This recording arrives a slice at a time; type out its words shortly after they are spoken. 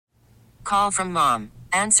Call from mom.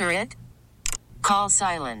 Answer it. Call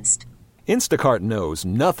silenced. Instacart knows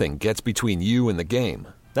nothing gets between you and the game.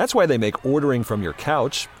 That's why they make ordering from your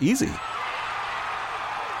couch easy.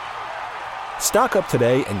 Stock up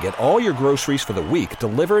today and get all your groceries for the week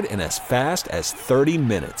delivered in as fast as 30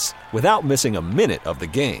 minutes without missing a minute of the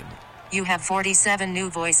game. You have 47 new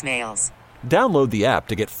voicemails. Download the app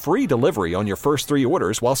to get free delivery on your first 3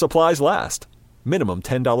 orders while supplies last. Minimum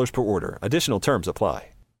 $10 per order. Additional terms apply.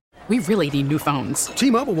 We really need new phones.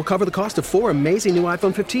 T-Mobile will cover the cost of 4 amazing new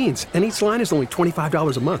iPhone 15s, and each line is only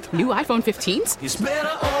 $25 a month. New iPhone 15s? It's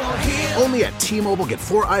better over here. Only at T-Mobile, get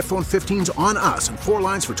 4 iPhone 15s on us and 4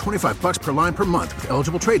 lines for $25 per line per month with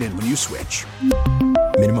eligible trade-in when you switch.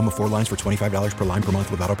 Minimum of 4 lines for $25 per line per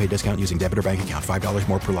month with autopay discount using debit or bank account. $5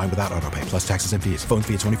 more per line without autopay, plus taxes and fees. Phone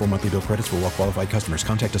fee at 24 monthly bill credits for well-qualified customers.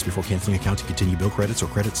 Contact us before canceling account to continue bill credits or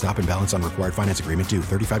credit stop and balance on required finance agreement due.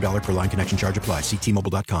 $35 per line connection charge applies. See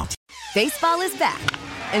T-Mobile.com. Baseball is back,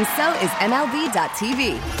 and so is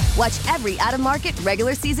MLB.tv. Watch every out-of-market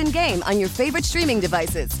regular season game on your favorite streaming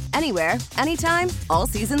devices. Anywhere, anytime, all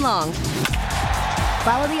season long.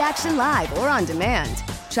 Follow the action live or on demand.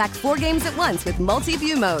 Track 4 games at once with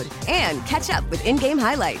multi-view mode and catch up with in-game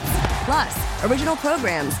highlights. Plus, original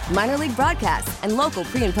programs, minor league broadcasts, and local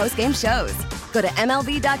pre- and post-game shows. Go to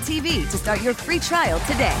MLB.tv to start your free trial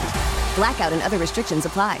today. Blackout and other restrictions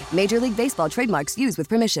apply. Major League Baseball trademarks used with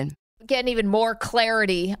permission. Getting even more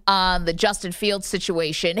clarity on the Justin Fields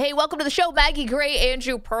situation. Hey, welcome to the show, Maggie Gray,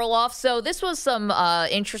 Andrew Perloff. So this was some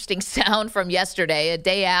interesting sound from yesterday, a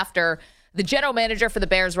day after the general manager for the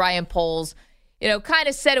Bears, Ryan Poles, kind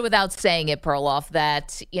of said it without saying it, Perloff,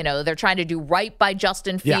 that, they're trying to do right by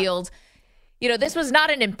Justin Fields. Yeah. This was not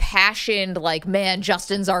an impassioned, man,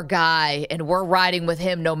 Justin's our guy, and we're riding with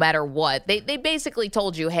him no matter what. They basically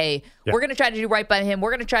told you, hey, we're going to try to do right by him. We're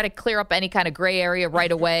going to try to clear up any kind of gray area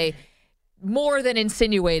right away, more than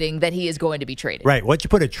insinuating that he is going to be traded. Right. Once you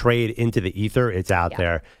put a trade into the ether, it's out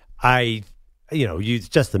there. It's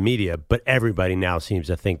just the media, but everybody now seems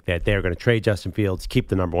to think that they're going to trade Justin Fields, keep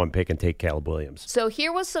the number 1 pick, and take Caleb Williams. So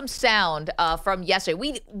here was some sound from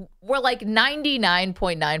yesterday. We're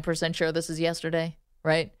 99.9% sure this is yesterday,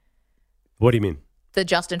 right? What do you mean? The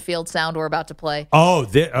Justin Fields sound we're about to play. Oh,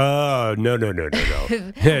 no. We're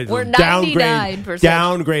 99%.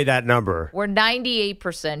 Downgrade that number. We're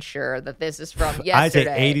 98% sure that this is from yesterday.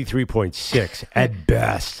 I'd say 83.6 at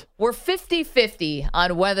best. We're 50-50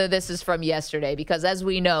 on whether this is from yesterday because, as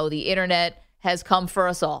we know, the internet has come for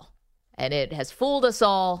us all. And it has fooled us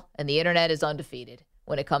all, and the internet is undefeated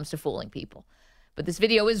when it comes to fooling people. But this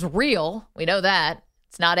video is real. We know that.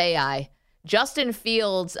 It's not AI. Justin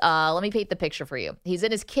Fields, let me paint the picture for you. He's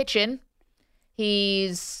in his kitchen.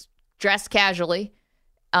 He's dressed casually.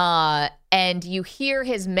 And you hear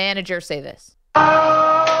his manager say this.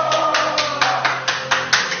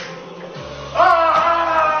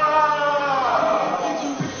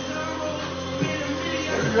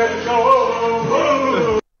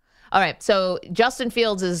 All right, so Justin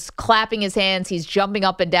Fields is clapping his hands. He's jumping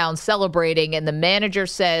up and down, celebrating. And the manager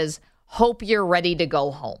says, hope you're ready to go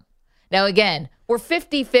home. Now, again, we're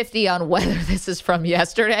 50-50 on whether this is from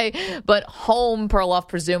yesterday, but home, Perloff,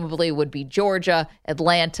 presumably would be Georgia,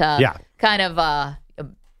 Atlanta. Yeah. Kind of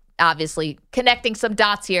obviously connecting some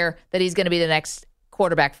dots here that he's going to be the next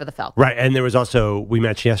quarterback for the Falcons. Right, and there was also, we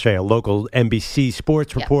mentioned yesterday, a local NBC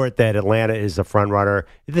sports report that Atlanta is the front runner.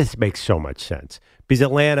 This makes so much sense because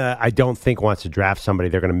Atlanta, I don't think, wants to draft somebody.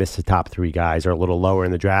 They're going to miss the top 3 guys or a little lower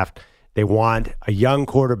in the draft. They want a young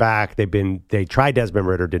quarterback. They tried Desmond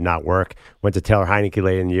Ridder, did not work. Went to Taylor Heineke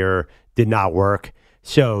late in the year, did not work.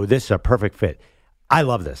 So this is a perfect fit. I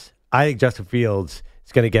love this. I think Justin Fields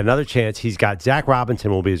is going to get another chance. He's got Zach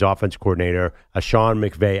Robinson will be his offense coordinator, a Sean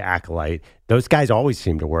McVay acolyte. Those guys always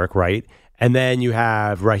seem to work, right? And then you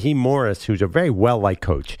have Raheem Morris, who's a very well-liked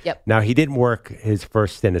coach. Yep. Now, he didn't work his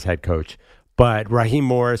first stint as head coach. But Raheem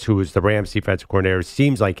Morris, who is the Rams defensive coordinator,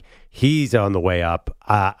 seems like he's on the way up.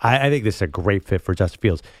 I think this is a great fit for Justin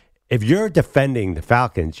Fields. If you're defending the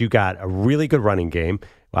Falcons, you got a really good running game.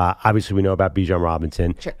 Obviously, we know about Bijan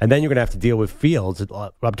Robinson. Sure. And then you're going to have to deal with Fields.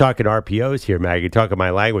 I'm talking RPOs here, Maggie. Talking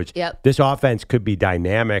my language. Yep. This offense could be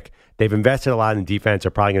dynamic. They've invested a lot in defense.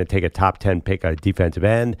 They're probably going to take a top 10 pick at defensive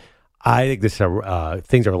end. I think this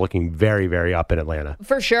things are looking very, very up in Atlanta.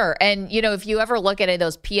 For sure. And, if you ever look at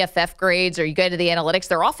those PFF grades or you go to the analytics,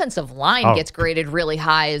 their offensive line gets graded really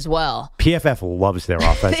high as well. PFF loves their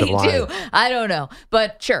offensive line. They do. I don't know.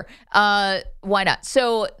 But sure. Why not?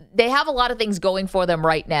 So they have a lot of things going for them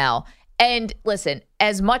right now. And listen,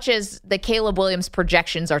 as much as the Caleb Williams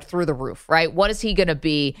projections are through the roof, right? What is he going to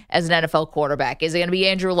be as an NFL quarterback? Is it going to be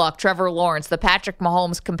Andrew Luck, Trevor Lawrence, the Patrick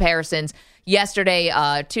Mahomes comparisons? Yesterday,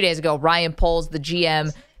 2 days ago, Ryan Poles, the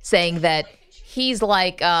GM, saying that he's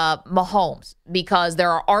like Mahomes because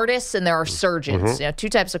there are artists and there are surgeons. You know, two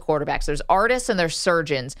types of quarterbacks. There's artists and there's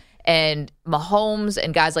surgeons. And Mahomes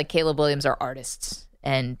and guys like Caleb Williams are artists.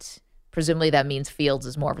 And presumably that means Fields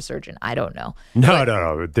is more of a surgeon. I don't know.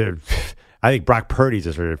 No. I think Brock Purdy's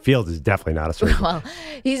a surgeon. Fields is definitely not a surgeon. Well,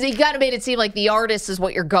 he kind of made it seem like the artist is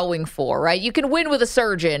what you're going for, right? You can win with a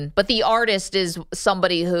surgeon, but the artist is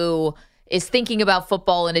somebody who is thinking about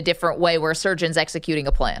football in a different way where a surgeon's executing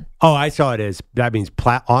a plan. Oh, I saw it as that means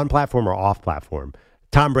on platform or off platform.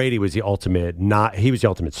 Tom Brady was the ultimate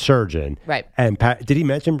surgeon. Right. And did he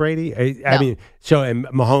mention Brady? I mean, and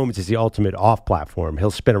Mahomes is the ultimate off platform.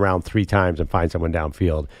 He'll spin around 3 times and find someone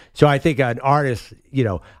downfield. So I think an artist,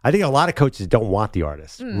 I think a lot of coaches don't want the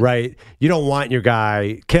artist, right? You don't want your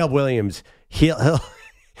guy, Caleb Williams, he'll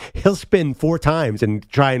spin 4 times and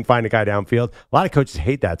try and find a guy downfield. A lot of coaches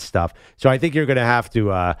hate that stuff. So I think you're going to have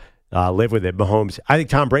to live with it. Mahomes, I think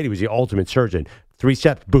Tom Brady was the ultimate surgeon. 3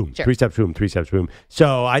 steps, boom. Sure. 3 steps, boom. 3 steps, boom.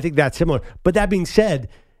 So I think that's similar. But that being said,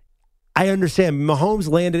 I understand Mahomes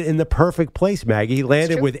landed in the perfect place, Maggie. He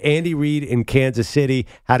landed with Andy Reid in Kansas City,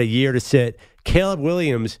 had a year to sit. Caleb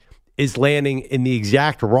Williams is landing in the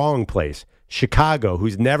exact wrong place. Chicago,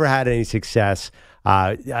 who's never had any success,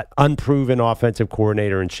 unproven offensive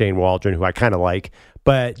coordinator in Shane Waldron, who I kind of like.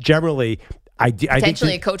 But generally,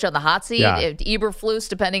 potentially a coach on the hot seat, Eberflus,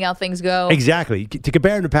 depending how things go. Exactly. To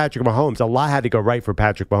compare him to Patrick Mahomes, a lot had to go right for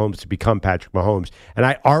Patrick Mahomes to become Patrick Mahomes. And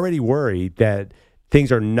I already worry that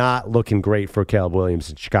things are not looking great for Caleb Williams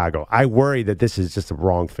in Chicago. I worry that this is just a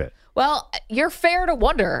wrong fit. Well, you're fair to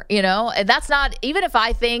wonder, and that's not, even if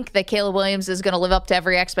I think that Caleb Williams is going to live up to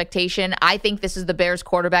every expectation, I think this is the Bears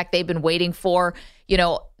quarterback they've been waiting for.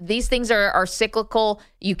 These things are cyclical.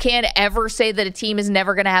 You can't ever say that a team is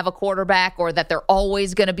never going to have a quarterback or that they're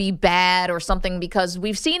always going to be bad or something, because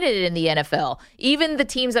we've seen it in the NFL. Even the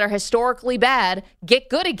teams that are historically bad get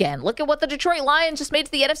good again. Look at what the Detroit Lions just made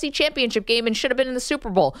to the NFC Championship game and should have been in the Super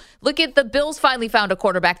Bowl. Look at the Bills finally found a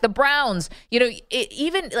quarterback. The Browns,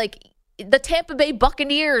 even like the Tampa Bay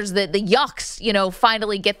Buccaneers, the Yucks,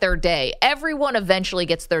 finally get their day. Everyone eventually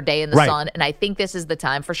gets their day in the sun, and I think this is the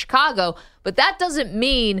time for Chicago. But that doesn't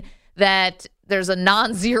mean that there's a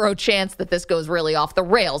non-zero chance that this goes really off the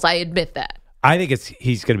rails. I admit that. I think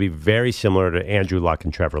he's going to be very similar to Andrew Luck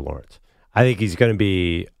and Trevor Lawrence. I think he's going to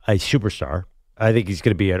be a superstar. I think he's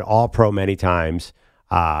going to be an all-pro many times,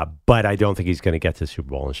 but I don't think he's going to get to the Super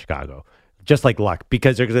Bowl in Chicago. Just like Luck,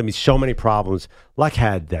 because there's going to be so many problems. Luck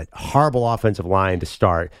had that horrible offensive line to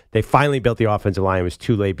start. They finally built the offensive line. It was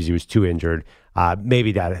too late because he was too injured.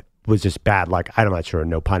 Maybe that was just bad luck. I'm not sure.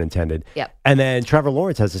 No pun intended. Yep. And then Trevor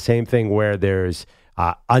Lawrence has the same thing where there's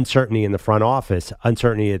uncertainty in the front office,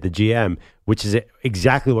 uncertainty at the GM, which is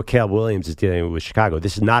exactly what Caleb Williams is dealing with Chicago.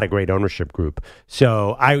 This is not a great ownership group.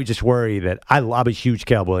 So I would just worry that I'm a huge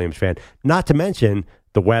Caleb Williams fan, not to mention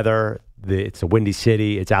the weather. It's a windy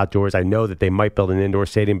city. It's outdoors. I know that they might build an indoor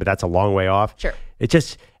stadium, but that's a long way off. Sure. It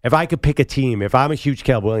just, if I could pick a team, if I'm a huge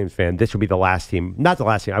Caleb Williams fan, this would be the last team. Not the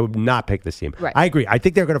last team. I would not pick this team. Right. I agree. I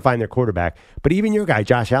think they're going to find their quarterback. But even your guy,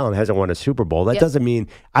 Josh Allen, hasn't won a Super Bowl. That doesn't mean,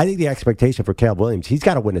 I think the expectation for Caleb Williams, he's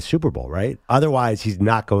got to win a Super Bowl, right? Otherwise, he's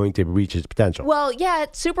not going to reach his potential. Well, yeah,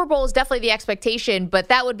 Super Bowl is definitely the expectation, but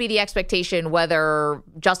that would be the expectation whether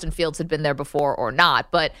Justin Fields had been there before or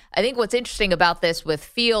not. But I think what's interesting about this with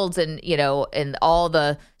Fields and, and all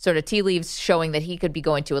the sort of tea leaves showing that he could be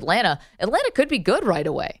going to Atlanta could be good right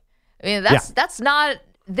away. I mean, that's not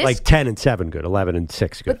this, like 10-7 good,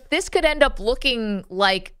 11-6 good. But this could end up looking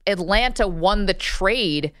like Atlanta won the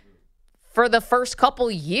trade for the first couple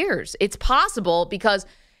years. It's possible because,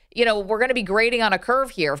 we're going to be grading on a curve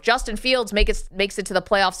here. If Justin Fields makes it to the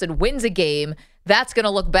playoffs and wins a game, that's going to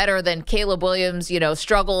look better than Caleb Williams,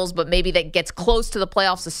 struggles, but maybe that gets close to the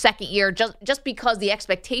playoffs the second year just because the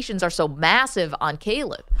expectations are so massive on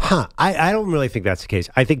Caleb. I don't really think that's the case.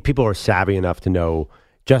 I think people are savvy enough to know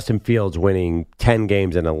Justin Fields winning 10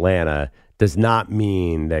 games in Atlanta does not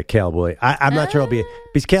mean that Caleb Williams... I'm not sure he'll be...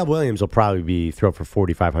 Because Caleb Williams will probably throw for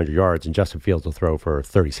 4,500 yards and Justin Fields will throw for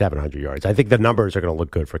 3,700 yards. I think the numbers are going to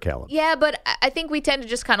look good for Caleb. Yeah, but I think we tend to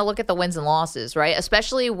just kind of look at the wins and losses, right?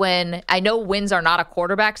 Especially when... I know wins are not a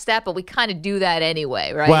quarterback stat, but we kind of do that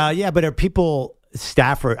anyway, right? Well, yeah, but are people...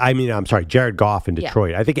 Jared Goff in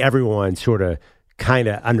Detroit. I think everyone sort of kind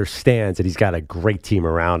of understands that he's got a great team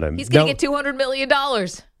around him. He's going to get $200 million. Well,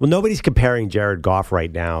 nobody's comparing Jared Goff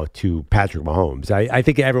right now to Patrick Mahomes. I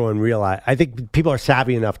think everyone realize. I think people are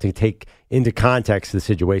savvy enough to take into context the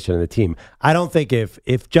situation of the team. I don't think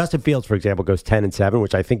if Justin Fields, for example, goes 10-7,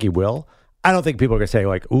 which I think he will, I don't think people are going to say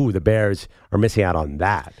like, "Ooh, the Bears are missing out on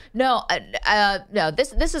that." No, no.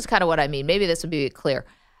 This is kind of what I mean. Maybe this would be clear.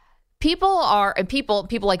 People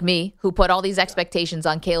like me who put all these expectations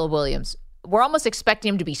on Caleb Williams. We're almost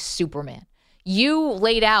expecting him to be Superman. You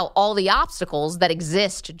laid out all the obstacles that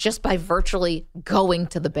exist just by virtually going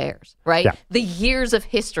to the Bears, right? Yeah. The years of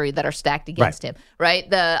history that are stacked against him, right?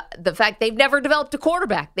 The fact they've never developed a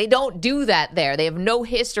quarterback. They don't do that there. They have no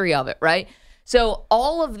history of it, right? So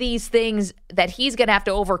all of these things that he's going to have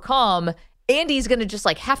to overcome, and he's going to just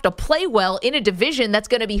like have to play well in a division that's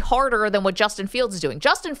going to be harder than what Justin Fields is doing.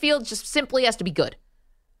 Justin Fields just simply has to be good.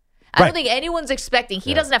 I don't think anyone's expecting.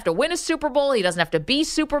 He doesn't have to win a Super Bowl. He doesn't have to be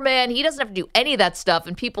Superman. He doesn't have to do any of that stuff.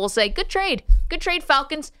 And people will say, good trade,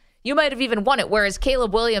 Falcons. You might have even won it. Whereas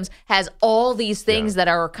Caleb Williams has all these things that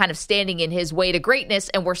are kind of standing in his way to greatness.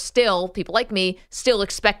 And we're still, people like me, still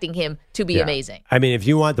expecting him to be amazing. I mean, if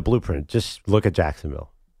you want the blueprint, just look at Jacksonville.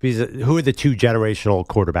 Because who are the two generational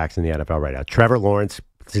quarterbacks in the NFL right now? Trevor Lawrence,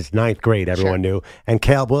 since 9th grade, everyone knew. And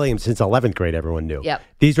Caleb Williams, since 11th grade, everyone knew. Yep.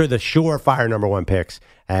 These are the surefire number one picks.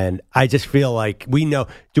 And I just feel like we know.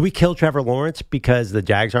 Do we kill Trevor Lawrence because the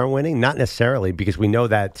Jags aren't winning? Not necessarily, because we know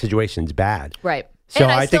that situation's bad. Right. So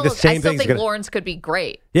and I think the same thing. I still think Lawrence could be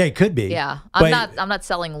great. Yeah, he could be. Yeah, I'm not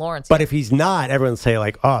selling Lawrence. But if he's not, everyone will say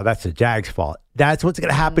like, "Oh, that's the Jags' fault." That's what's going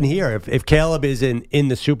to happen here. If Caleb is in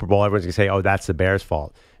the Super Bowl, everyone's going to say, "Oh, that's the Bears'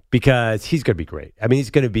 fault," because he's going to be great. I mean,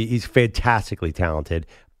 he's fantastically talented.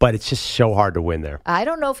 But it's just so hard to win there. I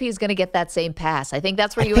don't know if he's going to get that same pass. I think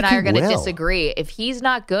that's where you and I are going to disagree. If he's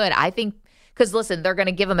not good, I think, because listen, they're going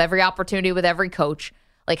to give him every opportunity with every coach.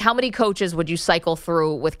 Like, how many coaches would you cycle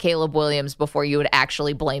through with Caleb Williams before you would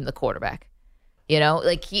actually blame the quarterback? You know,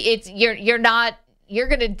 like you're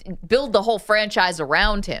going to build the whole franchise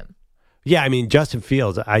around him. Yeah, I mean, Justin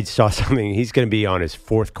Fields, I saw something. He's going to be on his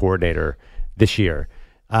 4th coordinator this year.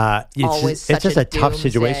 It's just a tough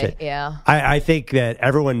situation. Yeah. I think that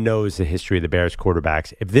everyone knows the history of the Bears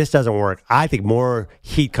quarterbacks. If this doesn't work, I think more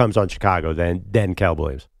heat comes on Chicago than Caleb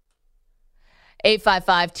Williams.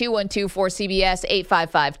 855-212-4CBS,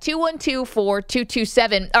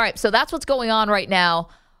 855-212-4227. All right, so that's what's going on right now.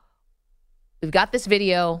 We've got this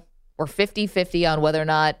video. We're 50-50 on whether or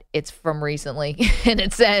not it's from recently. And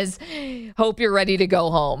it says, hope you're ready to go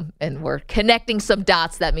home. And we're connecting some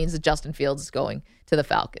dots. That means that Justin Fields is going to the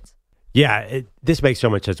Falcons. Yeah, this makes so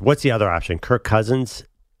much sense. What's the other option? Kirk Cousins?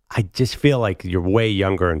 I just feel like you're way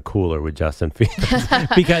younger and cooler with Justin Fields.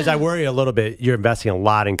 Because I worry a little bit. You're investing a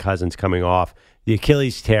lot in Cousins coming off the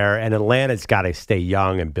Achilles tear, and Atlanta's got to stay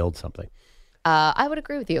young and build something. I would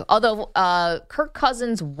agree with you. Although Kirk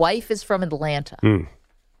Cousins' wife is from Atlanta. So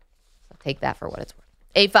take that for what it's worth.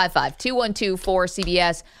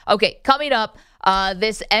 855-212-4CBS. Okay, coming up,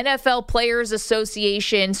 this NFL Players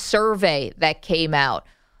Association survey that came out.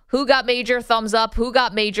 Who got major thumbs up? Who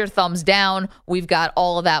got major thumbs down? We've got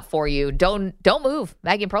all of that for you. Don't move.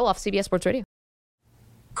 Maggie and Perloff, CBS Sports Radio.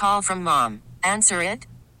 Call from mom. Answer it.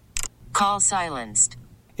 Call silenced.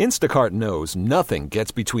 Instacart knows nothing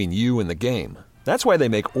gets between you and the game. That's why they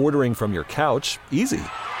make ordering from your couch easy.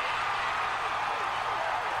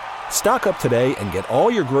 Stock up today and get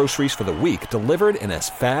all your groceries for the week delivered in as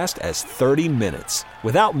fast as 30 minutes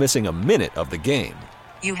without missing a minute of the game.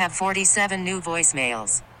 You have 47 new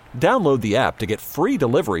voicemails. Download the app to get free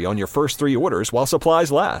delivery on your first 3 orders while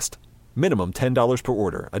supplies last. Minimum $10 per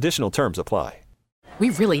order. Additional terms apply. We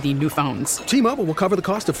really need new phones. T-Mobile will cover the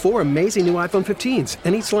cost of 4 amazing new iPhone 15s,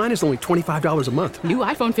 and each line is only $25 a month. New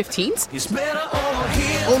iPhone 15s? It's better over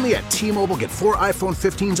here. Only at T-Mobile, get 4 iPhone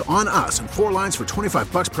 15s on us and 4 lines for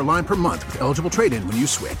 $25 per line per month with eligible trade-in when you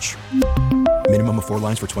switch. Minimum of 4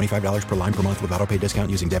 lines for $25 per line per month with autopay discount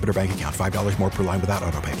using debit or bank account. $5 more per line without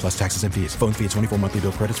autopay, plus taxes and fees. Phone fee at 24 monthly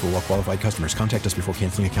bill credits for well-qualified customers. Contact us before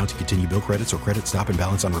canceling account to continue bill credits or credit stop and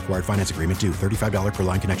balance on required finance agreement due. $35 per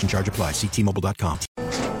line connection charge applies. See T-Mobile.com.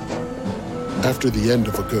 After the end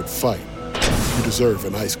of a good fight, you deserve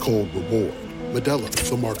an ice-cold reward. Modelo is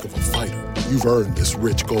the mark of a fighter. You've earned this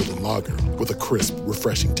rich golden lager with a crisp,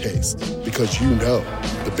 refreshing taste. Because you know,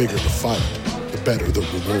 the bigger the fight, the better the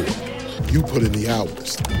reward. You put in the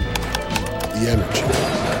hours, the energy,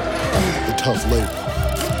 the tough labor.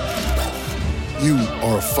 You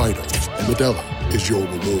are a fighter, and Modelo is your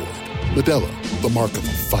reward. Modelo, the mark of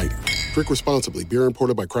a fighter. Drink responsibly. Beer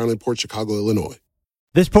imported by Crown Imports, Chicago, Illinois.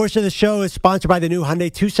 This portion of the show is sponsored by the new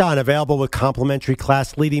Hyundai Tucson, available with complimentary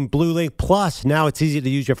class-leading Blue Link Plus. Now it's easy to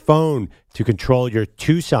use your phone to control your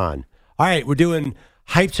Tucson. All right, we're doing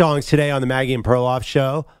hype songs today on the Maggie and Perloff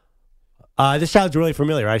show. This sounds really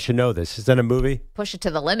familiar. I should know this. Is that a movie? Push it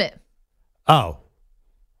to the limit. Oh.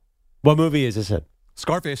 What movie is this in?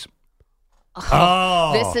 Scarface.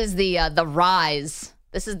 Oh. This is the rise.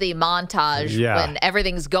 This is the montage when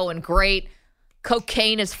everything's going great.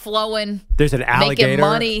 Cocaine is flowing. There's an alligator. Making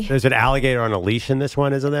money. There's an alligator on a leash in this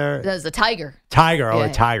one, isn't there? There's a tiger. Tiger.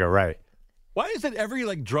 A tiger, right. Why is it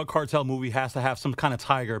every drug cartel movie has to have some kind of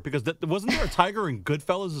tiger? Because wasn't there a tiger in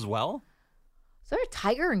Goodfellas as well? Is there a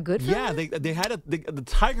tiger in Goodfellas? Yeah, they had the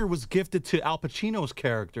tiger was gifted to Al Pacino's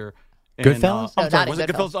character. Goodfellas? I'm sorry, was it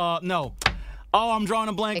Goodfellas. Goodfellas? No. Oh, I'm drawing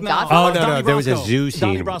a blank now. Oh, no. There was a zoo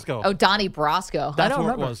scene. Donnie Brasco. Oh, Donnie Brasco. That's I don't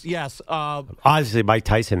what remember. it was. Yes. Obviously, Mike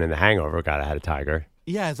Tyson in The Hangover had a tiger.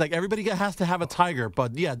 Yeah, it's like everybody has to have a tiger.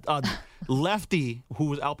 But yeah, Lefty, who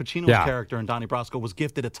was Al Pacino's character in Donnie Brasco, was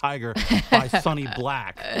gifted a tiger by Sonny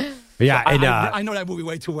Black. Yeah, I know that movie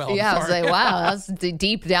way too well. Yeah, I was like, wow, that's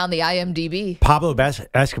deep down the IMDb. Pablo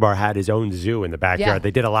Escobar had his own zoo in the backyard. Yeah. They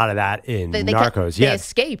did a lot of that in They Narcos. They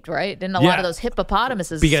escaped, right? Didn't a lot of those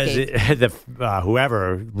hippopotamuses escape? Because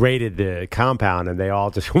whoever raided the compound and they all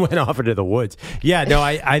just went off into the woods. Yeah, no,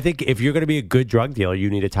 I think if you're going to be a good drug dealer, you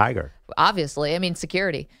need a tiger. Obviously. I mean,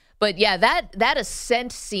 security. But yeah, that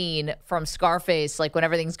ascent scene from Scarface, like when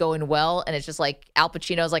everything's going well, and it's just like Al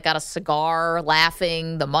Pacino's got a cigar,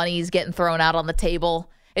 laughing, the money's getting thrown out on the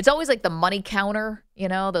table. It's always like the money counter,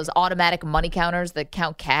 those automatic money counters that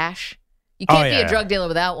count cash. You can't be a drug dealer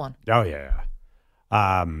without one. Oh, yeah.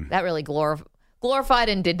 That really glorified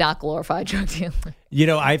and did not glorify drug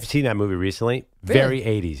dealing. I've seen that movie recently. Very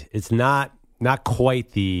 80s. It's not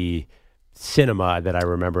quite the cinema that I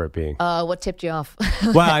remember it being. What tipped you off?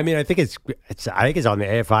 Well, I mean, I think it's on the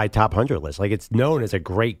AFI top 100 list. It's known as a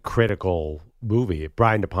great critical movie.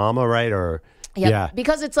 Brian De Palma, right? Yeah,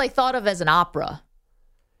 because it's thought of as an opera.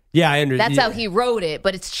 Yeah, I understand. That's how he wrote it,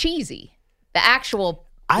 but it's cheesy. The actual.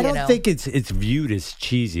 I don't think it's viewed as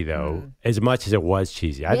cheesy though, as much as it was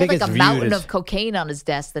cheesy. I think it's a mountain of cocaine on his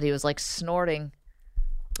desk that he was snorting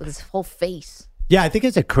with his whole face. Yeah, I think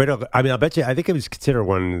it's a critical. I mean, I think it was considered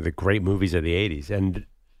one of the great movies of the 80s, and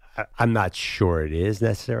I'm not sure it is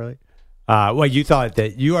necessarily. Well, you thought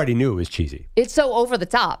that you already knew it was cheesy. It's so over the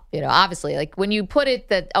top, obviously. When you put it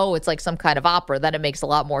that, it's like some kind of opera, then it makes a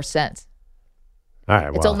lot more sense. All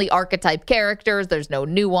right, it's only archetype characters. There's no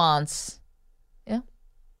nuance.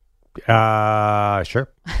 Yeah.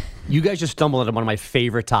 Sure. You guys just stumbled into one of my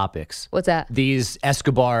favorite topics. What's that? These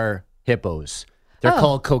Escobar hippos. They're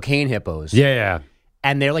called cocaine hippos. Yeah.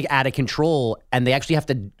 And they're out of control. And they actually have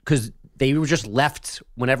to, because they were just left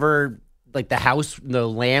whenever the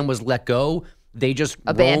land was let go, they just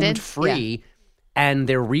abandoned, roamed free. And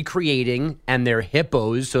they're recreating, and they're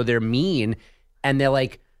hippos, so they're mean. And they're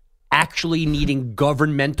actually needing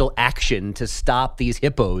governmental action to stop these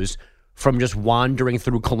hippos from just wandering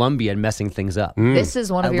through Colombia and messing things up. This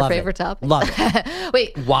is one of your favorite topics? Love it.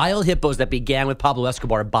 Wait. Wild hippos that began with Pablo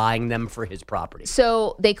Escobar buying them for his property.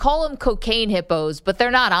 So they call them cocaine hippos, but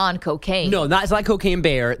they're not on cocaine. No, it's not Cocaine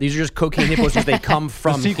Bear. These are just cocaine hippos because they come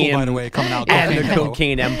from the sequel, him by the way, coming out. and the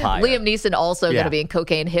Cocaine Empire. Liam Neeson also going to be in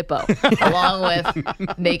Cocaine Hippo, along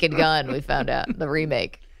with Naked Gun, we found out, the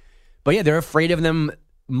remake. But yeah, they're afraid of them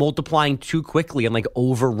multiplying too quickly and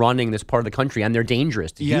overrunning this part of the country, and they're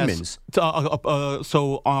dangerous to humans.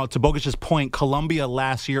 So to Bogus's point, Colombia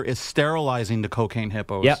last year is sterilizing the cocaine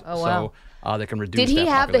hippos. Yep. Oh, wow. So they can reduce. Did he that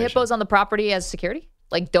have the population. hippos on the property as security,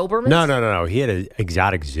 like Dobermans? No. He had an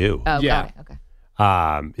exotic zoo. Oh, Yeah.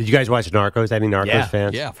 Okay. Did you guys watch Narcos? Any Narcos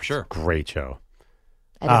fans? Yeah, for sure. Great show.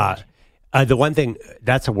 I didn't watch it. The one thing,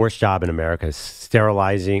 that's the worst job in America is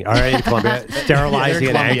sterilizing, or in Colombia, sterilizing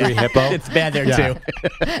an angry hippo. It's bad there, too.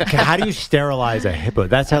 Okay, how do you sterilize a hippo?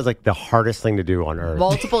 That sounds like the hardest thing to do on earth.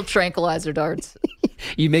 Multiple tranquilizer darts.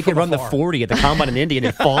 You make it run the 40 at the combine in India, and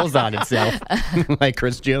it falls on itself, like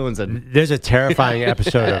Chris Jones. And There's a terrifying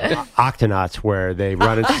episode of Octonauts where they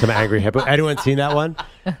run into some angry hippo. Anyone seen that one?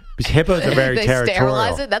 Because hippos are very They territorial.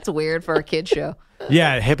 sterilize it? That's weird for a kid show.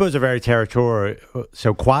 Yeah, hippos are very territorial.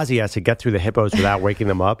 So Quasi has to get through the hippos without waking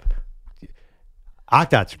them up.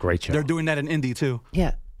 Octonauts, a great show. They're doing that in Indy too.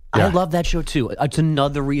 yeah, I love that show, too. It's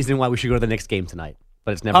another reason why we should go to the Knicks game tonight.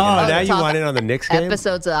 But it's never Oh, going to now happen. you want in on the Knicks game?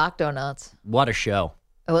 Episodes of Octonauts. What a show.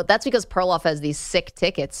 Well, that's because Perloff has these sick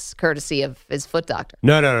tickets, courtesy of his foot doctor.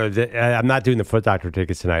 No. I'm not doing the foot doctor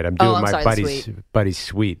tickets tonight. I'm doing I'm my sorry, buddy's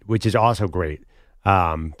suite, which is also great.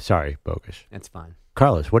 Sorry, Bogus. That's fine.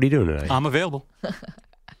 Carlos, what are you doing tonight? I'm available.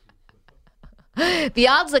 The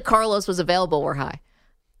odds that Carlos was available were high.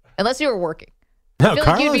 Unless you were working. No, you'd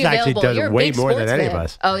Carlos be actually available. does You're a way big more than sports any fan. of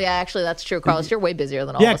us. Oh, yeah, actually, that's true. Carlos, you're way busier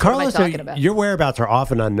than all Yeah, of us. What Carlos, am I talking about? your whereabouts are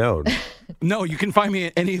often unknown. No, you can find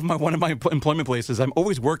me at one of my employment places. I'm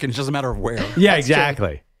always working. It's just a matter of where. Yeah,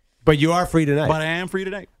 exactly. But you are free tonight. But I am free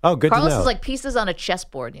today. Oh, good Carlos to know. is like pieces on a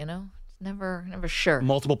chessboard, you know? Never sure.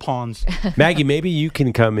 Multiple pawns. Maggie, maybe you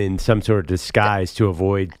can come in some sort of disguise to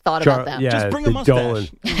avoid. Thought about that. Yeah, Just bring a the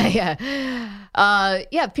mustache. Dolan.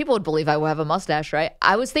 Yeah, people would believe I would have a mustache, right?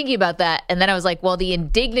 I was thinking about that, and then I was like, well, the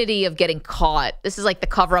indignity of getting caught. This is like the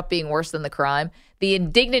cover-up being worse than the crime. The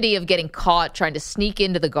indignity of getting caught trying to sneak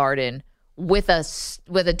into the garden with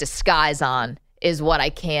a disguise on is what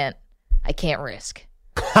I can't risk.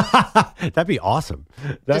 That'd be awesome.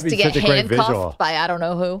 That'd Just be to get such a great visual. handcuffed by I don't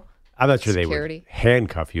know who. I'm not sure Security. they would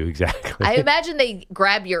handcuff you exactly. I imagine they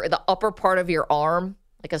grab the upper part of your arm,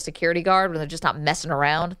 like a security guard, when they're just not messing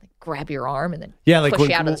around. They grab your arm and then push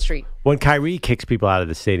you out of the street. When Kyrie kicks people out of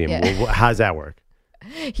the stadium, how's that work?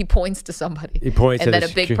 He points to somebody. He points and at then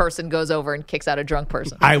a big person goes over and kicks out a drunk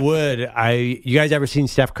person. You guys ever seen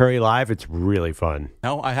Steph Curry live? It's really fun.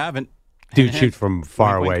 No, I haven't. Dude shoots from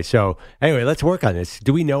far Wink, away. wink. So anyway, let's work on this.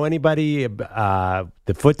 Do we know anybody?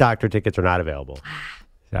 The Foot Doctor tickets are not available.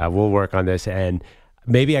 We'll work on this, and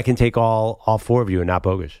maybe I can take all four of you and not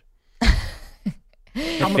Bogus.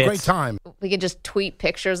 Have a great time. We could just tweet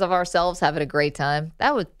pictures of ourselves having a great time.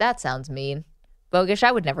 That sounds mean. Bogish,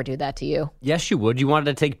 I would never do that to you. Yes, you would. You wanted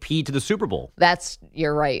to take Pete to the Super Bowl.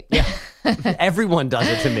 You're right. Yeah. Everyone does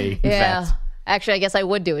it to me, in fact. Actually, I guess I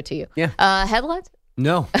would do it to you. Yeah. Headlines?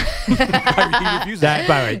 No. That,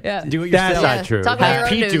 by the way, Yeah. Do it that's yourself. not true. Talk about your own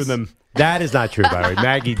Pete do news. them. That is not true, by the way.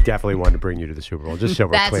 Maggie definitely wanted to bring you to the Super Bowl. Just so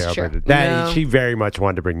we're That's clear. true. About it. No. She very much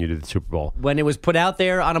wanted to bring you to the Super Bowl. When it was put out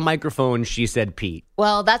there on a microphone, she said Pete.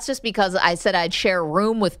 Well, that's just because I said I'd share a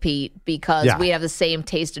room with Pete because Yeah. we have the same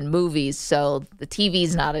taste in movies. So the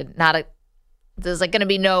TV's not a. There's like going to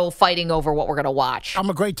be no fighting over what we're going to watch. Have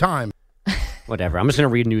a great time. Whatever. I'm just going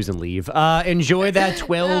to read news and leave. Enjoy that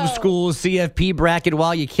 12-school CFP bracket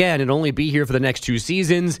while you can. It'll only be here for the next 2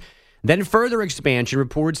 seasons. Then further expansion.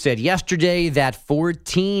 Reports said yesterday that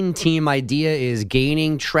 14-team idea is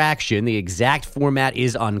gaining traction. The exact format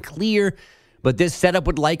is unclear, but this setup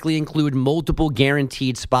would likely include multiple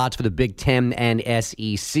guaranteed spots for the Big Ten and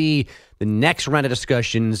SEC. The next round of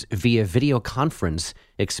discussions via video conference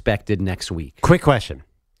expected next week. Quick question.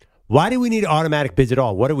 Why do we need automatic bids at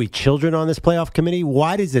all? What are we, children on this playoff committee?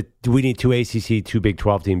 Why do we need 2 ACC, 2 Big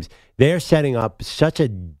 12 teams? They're setting up such a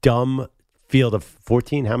dumb field of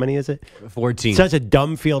 14. How many is it? 14. Such a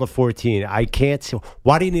dumb field of 14. I can't see.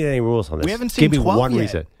 Why do you need any rules on this? We haven't seen Give me 12 one yet.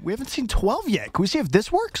 reason. We haven't seen 12 yet. Can we see if this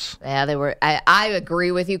works? Yeah, they were. I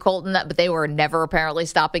agree with you, Colton, but they were never apparently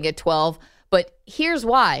stopping at 12. But here's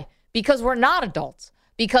why. Because we're not adults.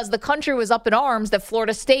 Because the country was up in arms that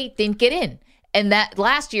Florida State didn't get in. And that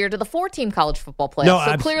last year to the 4-team college football playoff. No,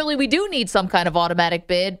 so clearly we do need some kind of automatic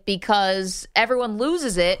bid because everyone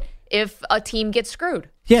loses it if a team gets screwed.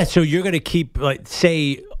 Yeah, so you're going to keep, like,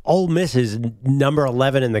 say, Ole Miss is number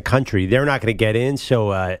 11 in the country. They're not going to get in,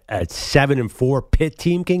 so a 7-4 Pitt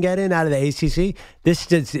team can get in out of the ACC. This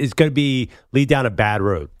is going to lead down a bad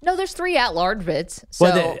road. No, there's 3 at-large bids. So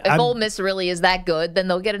Well, if Ole Miss really is that good, then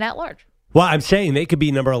they'll get an at-large. Well, I'm saying they could be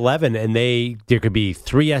number 11, and there could be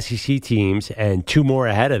 3 SEC teams and 2 more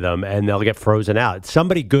ahead of them, and they'll get frozen out.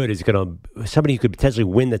 Somebody good somebody who could potentially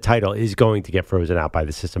win the title is going to get frozen out by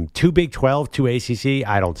the system. 2 Big 12, 2 ACC,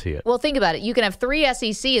 I don't see it. Well, think about it. You can have 3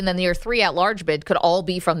 SEC, and then your 3 at-large bid could all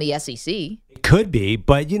be from the SEC. It could be,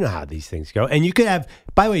 but you know how these things go. And you could have,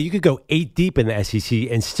 by the way, you could go 8 deep in the SEC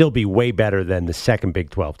and still be way better than the second Big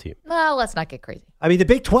 12 team. Well, let's not get crazy. I mean, the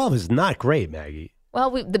Big 12 is not great, Maggie.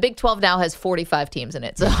 Well, the Big 12 now has 45 teams in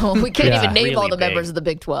it, so we can't even name really all the big. members of the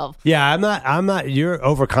Big 12. Yeah, I'm not. You're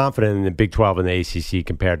overconfident in the Big 12 and the ACC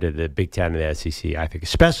compared to the Big 10 and the SEC, I think,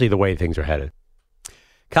 especially the way things are headed.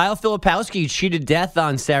 Kyle Filipowski cheated death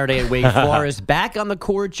on Saturday at Wake Forest, back on the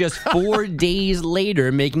court just 4 days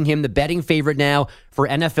later, making him the betting favorite now for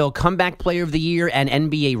NFL Comeback Player of the Year and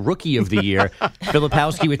NBA Rookie of the Year.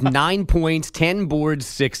 Filipowski with 9 points, 10 boards,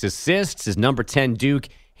 6 assists. His number 10 Duke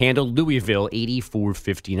handled Louisville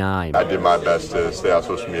 84-59. I did my best to stay on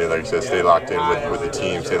social media, like I said, stay locked in with the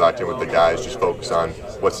team, stay locked in with the guys, just focus on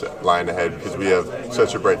what's lying ahead because we have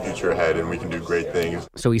such a bright future ahead and we can do great things.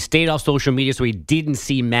 So he stayed off social media so he didn't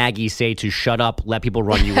see Maggie say to shut up, let people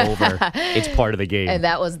run you over. It's part of the game. And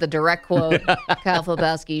that was the direct quote. Kyle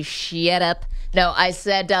Filipowski, shut up. No, I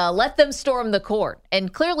said, let them storm the court.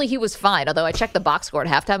 And clearly he was fine. Although I checked the box score at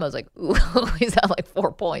halftime, I was like, ooh, he's at like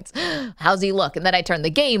 4 points. How's he look? And then I turned the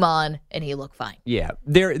game on, and he looked fine. Yeah,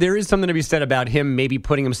 there is something to be said about him maybe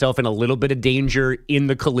putting himself in a little bit of danger in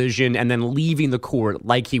the collision and then leaving the court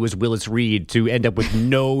like he was Willis Reed to end up with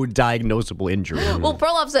no diagnosable injury. Well,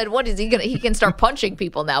 Perloff said, what is he going to? He can start punching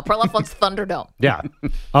people now. Perloff wants Thunderdome. Yeah.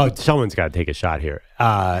 Oh, someone's got to take a shot here.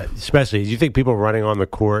 Especially, do you think people running on the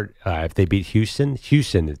court, if they beat Houston,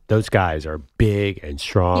 those guys are big and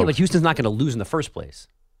strong. Yeah, but Houston's not going to lose in the first place.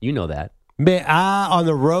 You know that. On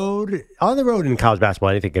the road in college basketball,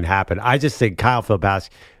 anything can happen. I just think Kyle Filipowski,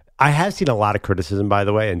 I have seen a lot of criticism, by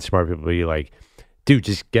the way, and smart people be like, dude,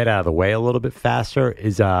 just get out of the way a little bit faster.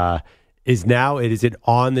 Is it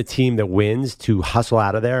on the team that wins to hustle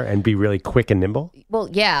out of there and be really quick and nimble? Well,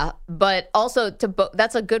 yeah, but also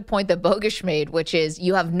that's a good point that Bogish made, which is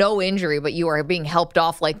you have no injury, but you are being helped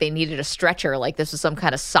off like they needed a stretcher, like this was some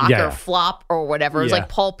kind of soccer flop or whatever. It was like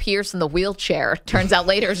Paul Pierce in the wheelchair. Turns out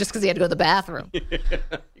later it was just because he had to go to the bathroom.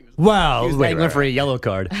 Well, he was angling for a yellow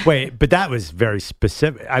card. Wait, but that was very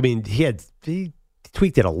specific. I mean, he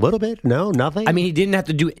tweaked it a little bit. No, nothing. I mean, he didn't have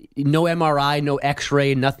to do no MRI, no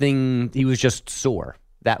X-ray, nothing. He was just sore.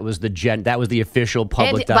 That was the official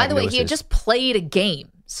public diagnosis. By the way, he had just played a game,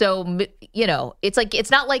 so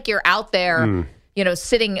it's not like you're out there,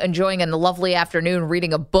 sitting enjoying a lovely afternoon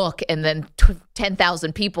reading a book, and then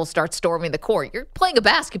 10,000 people start storming the court. You're playing a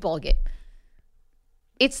basketball game.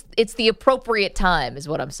 It's the appropriate time, is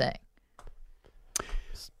what I'm saying.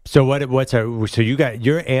 So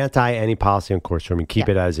you're anti any policy on court storming. Keep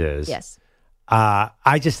it as is. Yes.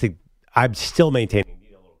 I just think I'm still maintaining.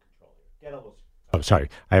 Oh, sorry.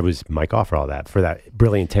 I was mic off for that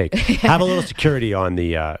brilliant take. Have a little security on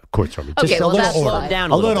the court storming. Just a little order.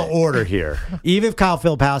 Down a little order here. Even if Kyle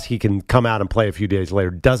Filipowski can come out and play a few days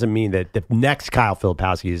later, doesn't mean that the next Kyle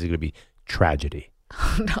Filipowski is going to be tragedy.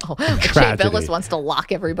 No, Shea Billis wants to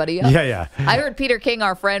lock everybody up. Yeah. I heard Peter King,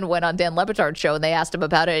 our friend, went on Dan Le Batard's show, and they asked him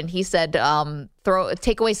about it, and he said, kick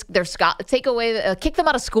them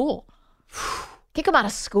out of school. Kick them out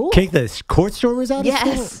of school? Kick the court stormers out of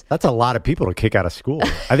school? Yes. That's a lot of people to kick out of school.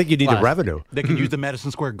 I think you need the revenue. They can use the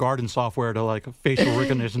Madison Square Garden software to facial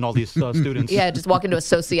recognition all these students. Yeah, just walk into a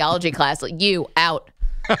sociology class, you out.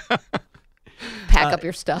 Pack up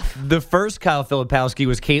your stuff. The first Kyle Filipowski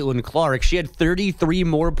was Caitlin Clark. She had 33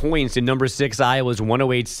 more points in number 6 Iowa's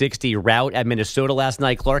 108-60 rout at Minnesota last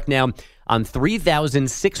night. Clark now on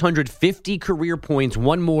 3,650 career points,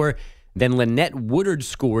 one more than Lynette Woodard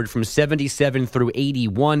scored from 77 through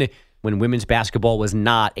 81 when women's basketball was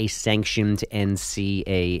not a sanctioned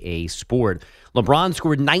NCAA sport. LeBron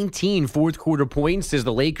scored 19 fourth-quarter points as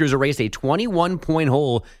the Lakers erased a 21-point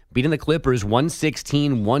hole, beating the Clippers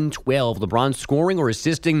 116-112. LeBron scoring or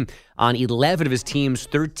assisting on 11 of his team's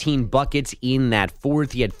 13 buckets in that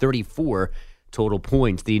fourth. He had 34 total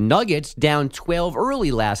points. The Nuggets down 12 early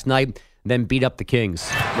last night, then beat up the Kings.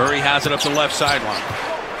 Murray has it up the left sideline.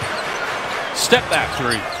 Step back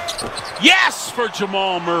three. Yes, for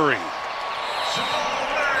Jamal Murray.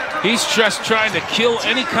 He's just trying to kill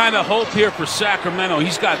any kind of hope here for Sacramento.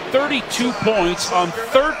 He's got 32 points on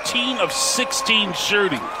 13 of 16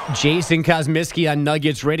 shooting. Jason Kosmiski on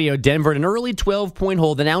Nuggets Radio. Denver, an early 12-point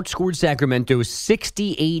hole, then outscored Sacramento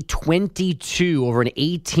 68-22 over an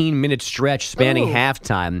 18-minute stretch spanning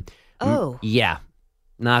halftime. Oh. Yeah,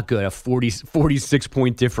 not good. A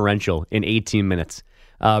 46-point differential in 18 minutes.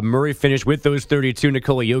 Murray finished with those 32.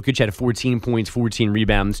 Nikola Jokic had 14 points, 14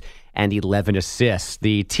 rebounds, and 11 assists.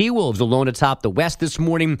 The T-Wolves alone atop the West this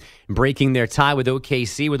morning, breaking their tie with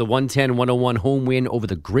OKC with a 110-101 home win over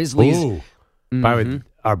the Grizzlies. Ooh. By the way,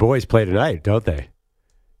 our boys play tonight, don't they?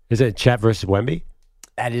 Is it Chet versus Wemby?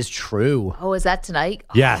 That is true. Oh, is that tonight?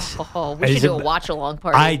 Yes. Oh, we should do a watch-along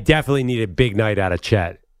party. I definitely need a big night out of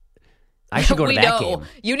Chet. I should go to that game.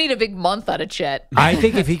 You need a big month out of Chet. I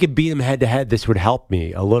think if he could beat him head-to-head, this would help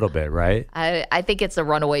me a little bit, right? I think it's a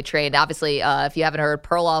runaway train. Obviously, if you haven't heard,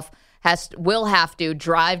 Perloff will have to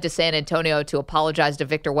drive to San Antonio to apologize to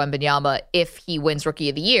Victor Wembanyama if he wins Rookie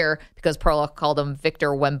of the Year, because Perloff called him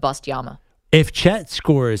Victor Wembustyama. If Chet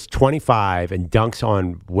scores 25 and dunks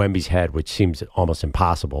on Wemby's head, which seems almost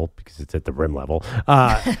impossible because it's at the rim level,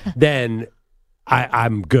 then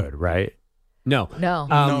I'm good, right? No.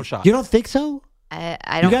 No shot. You don't think so? I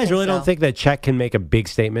don't. You guys really so. don't think that Chet can make a big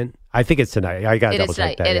statement? I think it's tonight. I got to double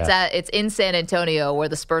check that. It's in San Antonio, where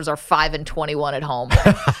the Spurs are 5-21 at home.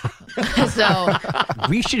 So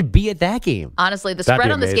we should be at that game. Honestly, the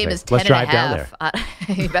spread on this game is 10.5. Let's drive down there.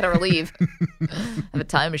 You better leave. I have a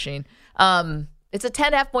time machine. It's a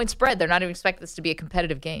 10.5 point spread. They're not even expecting this to be a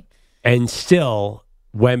competitive game. And still,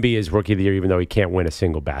 Wemby is Rookie of the Year, even though he can't win a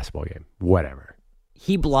single basketball game. Whatever.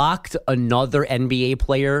 He blocked another NBA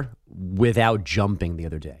player without jumping the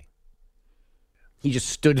other day. He just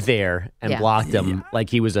stood there and blocked him like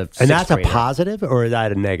he was a sixth And that's grader. a positive or is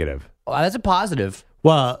that a negative? Oh, that's a positive.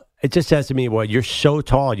 Well, it just says to me, well, you're so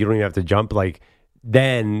tall, you don't even have to jump. Like,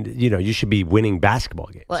 then, you should be winning basketball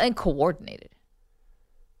games. Well, and coordinated.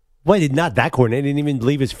 Well, he did not that coordinated. He didn't even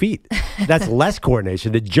leave his feet. That's less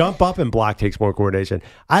coordination. The jump up and block takes more coordination.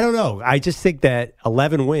 I don't know. I just think that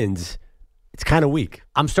 11 wins, it's kind of weak.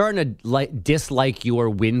 I'm starting to dislike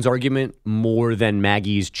your wins argument more than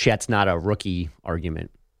Maggie's Chet's not a rookie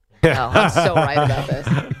argument. Oh, I'm so right about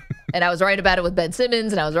this. And I was right about it with Ben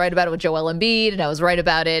Simmons, and I was right about it with Joel Embiid, and I was right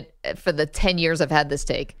about it for the 10 years I've had this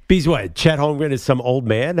take. Bees what? Chet Holmgren is some old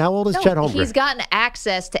man? How old is Chet Holmgren? He's gotten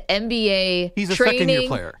access to NBA He's a training. second-year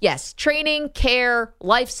player. Yes, training, care,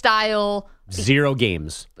 lifestyle. 0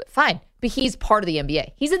 games. Fine, but he's part of the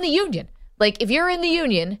NBA. He's in the union. Like, if you're in the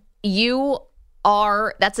union,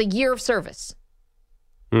 that's a year of service.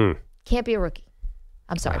 Can't be a rookie.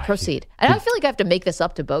 I'm sorry, proceed. And I feel like I have to make this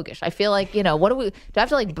up to Bogish. I feel like, what do I have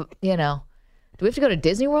to do we have to go to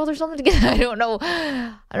Disney World or something together? I don't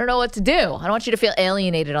know what to do. I don't want you to feel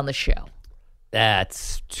alienated on the show.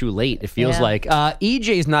 That's too late, it feels like.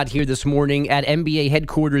 EJ's not here this morning at NBA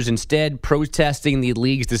headquarters instead, protesting the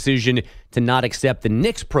league's decision to not accept the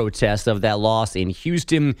Knicks' protest of that loss in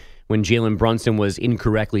Houston when Jalen Brunson was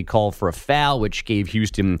incorrectly called for a foul, which gave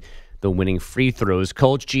Houston the winning free throws.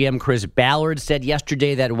 Colts GM Chris Ballard said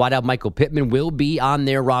yesterday that wideout Michael Pittman will be on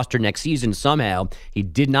their roster next season somehow. He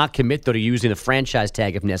did not commit, though, to using the franchise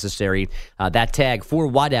tag if necessary. That tag for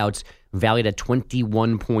wideouts valued at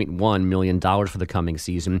 $21.1 million for the coming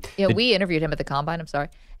season. Yeah, we interviewed him at the Combine, I'm sorry.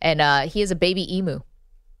 And he is a baby emu.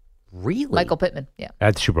 Really? Michael Pittman, yeah.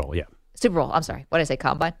 At Super Bowl, yeah. Super Bowl, I'm sorry. What did I say,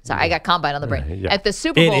 Combine? Sorry, I got Combine on the brain. At the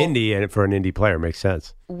Super Bowl. In Indy, and for an Indy player, makes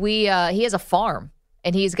sense. He has a farm.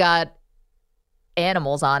 And he's got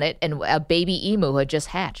animals on it, and a baby emu had just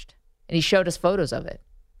hatched. And he showed us photos of it.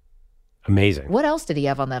 Amazing. What else did he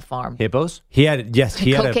have on that farm? Hippos? He had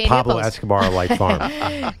a Pablo hippos. Escobar-like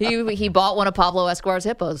farm. He bought one of Pablo Escobar's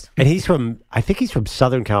hippos. And I think he's from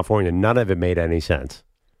Southern California. None of it made any sense.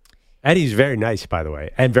 And he's very nice, by the way,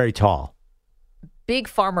 and very tall. Big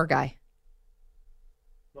farmer guy.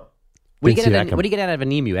 What do you get out of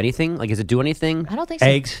an emu? Anything? Like, does it do anything? I don't think so.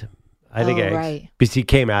 Eggs. I think eggs. Right. Because he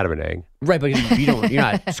came out of an egg. Right, but you're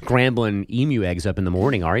not scrambling emu eggs up in the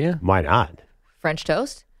morning, are you? Why not? French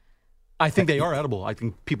toast? I think they are edible. I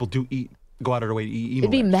think people do go out of their way to eat emu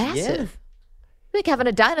It'd be eggs. massive. Like having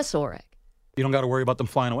a dinosaur egg. You don't got to worry about them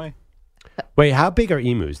flying away. Wait, how big are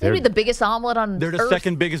emus? Maybe the biggest omelet on They're the Earth.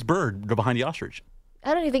 second biggest bird. They're behind the ostrich.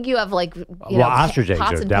 I don't even think you have ostrich eggs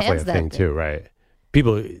pots are and definitely pans a thing that too, right?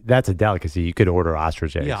 People, that's a delicacy. You could order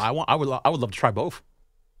ostrich eggs. Yeah, I would love to try both.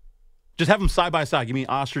 Just have them side by side. Give me an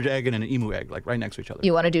ostrich egg and an emu egg, like right next to each other.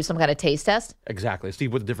 You want to do some kind of taste test? Exactly. See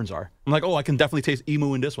what the difference are. I'm like, I can definitely taste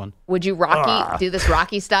emu in this one. Would you do this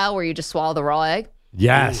Rocky style where you just swallow the raw egg?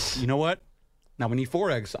 Yes. Ooh, you know what? Now we need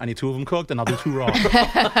 4 eggs. I need 2 of them cooked, and I'll do 2 raw.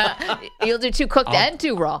 You'll do 2 cooked and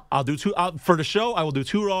 2 raw. I'll do 2 for the show. I will do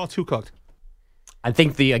 2 raw, 2 cooked. I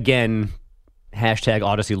think hashtag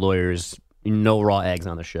Odyssey Lawyers, no raw eggs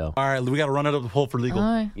on the show. All right, we got to run it up the pole for legal.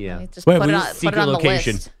 All right. Yeah. Just put it on the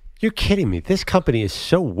location. list. You're kidding me. This company is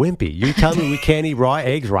so wimpy. You're telling me we can't eat raw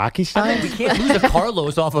eggs Rocky style? We can't lose a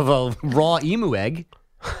Carlos off of a raw emu egg.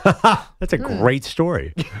 That's a great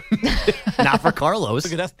story. Not for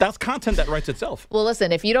Carlos. Look, that's content that writes itself. Well,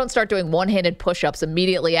 listen, if you don't start doing one-handed push-ups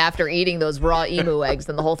immediately after eating those raw emu eggs,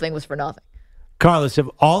 then the whole thing was for nothing. Carlos,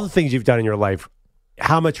 of all the things you've done in your life,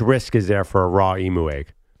 how much risk is there for a raw emu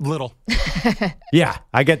egg? Little. Yeah,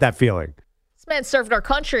 I get that feeling. This man served our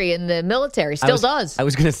country in the military, still does. I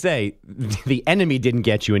was going to say, the enemy didn't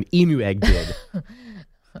get you, an emu egg did.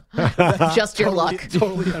 Just your luck.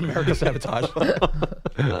 Totally American sabotage. 6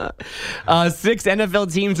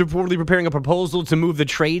 NFL teams reportedly preparing a proposal to move the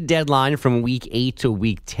trade deadline from week 8 to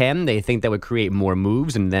week 10. They think that would create more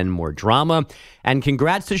moves and then more drama. And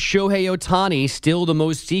congrats to Shohei Ohtani, still the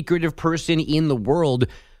most secretive person in the world.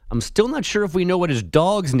 I'm still not sure if we know what his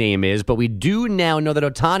dog's name is, but we do now know that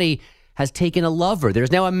Ohtani has taken a lover.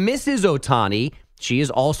 There's now a Mrs. Ohtani. She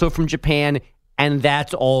is also from Japan, and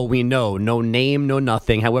that's all we know. No name, no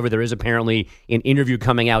nothing. However, there is apparently an interview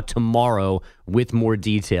coming out tomorrow with more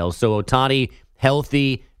details. So Ohtani,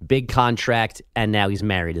 healthy, big contract, and now he's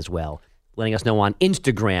married as well. Letting us know on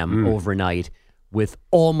Instagram overnight with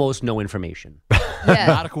almost no information. Yeah.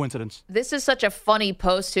 Not a coincidence. This is such a funny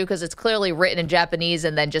post, too, because it's clearly written in Japanese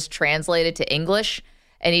and then just translated to English.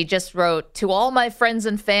 And he just wrote, "To all my friends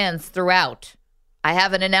and fans throughout, I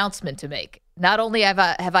have an announcement to make." Not only have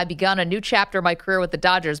I begun a new chapter in my career with the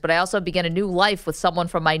Dodgers, but I also began a new life with someone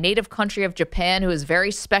from my native country of Japan who is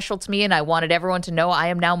very special to me, and I wanted everyone to know I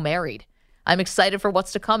am now married. I'm excited for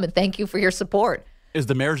what's to come, and thank you for your support. Is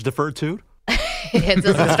the marriage deferred too? It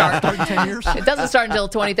doesn't start. 10 years? It doesn't start until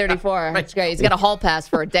 2034. It's great. He's got a hall pass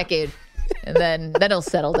for a decade, and then he'll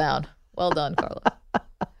settle down. Well done, Carlos.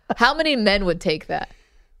 How many men would take that?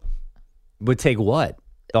 Would take what?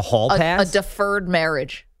 The hall pass? A deferred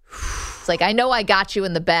marriage. It's like, I know I got you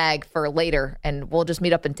in the bag for later, and we'll just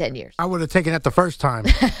meet up in 10 years. I would have taken it the first time.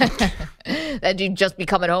 That you'd just be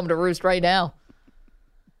coming home to roost right now.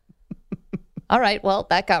 All right, well,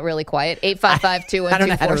 that got really quiet. 855-212-46. I don't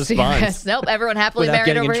know how to respond. Nope, everyone happily Without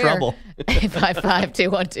married over getting in trouble.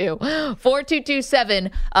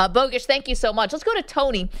 855-212-4227. Bogish, thank you so much. Let's go to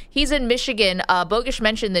Tony. He's in Michigan. Bogish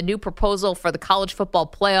mentioned the new proposal for the college football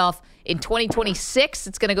playoff in 2026.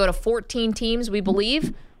 It's going to go to 14 teams, we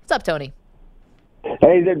believe. What's up, Tony?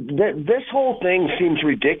 Hey, this whole thing seems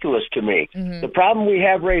ridiculous to me. Mm-hmm. The problem we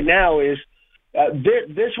have right now is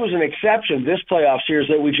this was an exception, this playoff series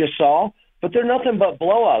that we just saw, but they're nothing but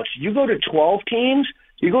blowouts. You go to 12 teams,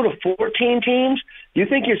 you go to 14 teams, you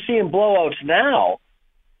think you're seeing blowouts now.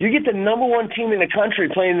 You get the number one team in the country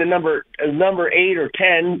playing the number 8 or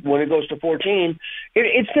 10 when it goes to 14.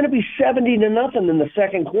 It's going to be 70-0 in the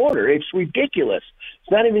second quarter. It's ridiculous. It's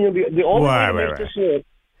not even going to be the only way to make this work.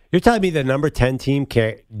 You're telling me the number 10 team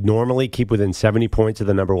can't normally keep within 70 points of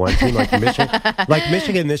the number 1 team? Like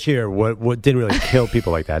Michigan this year, what didn't really kill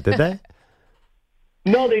people like that, did they?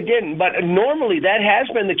 No, they didn't. But normally that has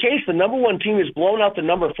been the case. The number 1 team has blown out the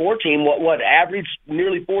number 4 team, what averaged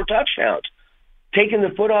nearly 4 touchdowns, taking the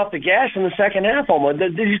foot off the gas in the second half almost.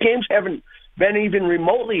 These games haven't been even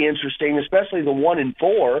remotely interesting, especially the 1 and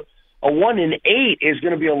 4. A 1 and 8 is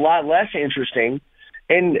going to be a lot less interesting.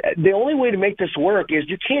 And the only way to make this work is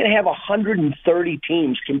you can't have 130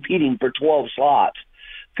 teams competing for 12 slots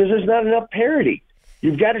because there's not enough parity.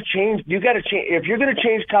 You've got to change. If you're going to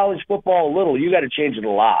change college football a little, you got to change it a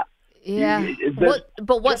lot. Yeah.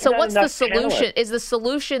 So what's the solution? Talent. Is the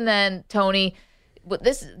solution then, Tony?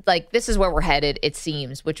 This is where we're headed. It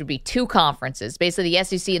seems, which would be 2 conferences, basically the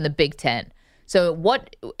SEC and the Big Ten. So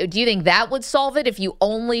what do you think that would solve it if you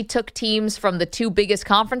only took teams from the 2 biggest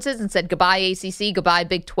conferences and said goodbye ACC, goodbye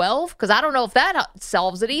Big 12? Because I don't know if that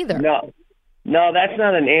solves it either. No, that's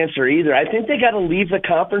not an answer either. I think they got to leave the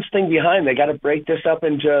conference thing behind. They got to break this up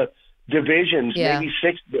into divisions, maybe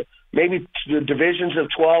 6, maybe the divisions of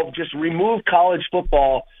 12. Just remove college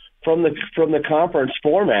football from the conference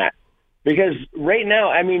format. Because right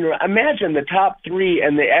now, I mean, imagine the top 3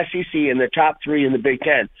 in the SEC and the top 3 in the Big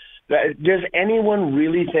Ten. Does anyone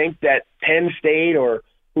really think that Penn State or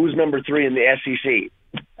who's number 3 in the SEC?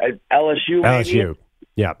 LSU? LSU,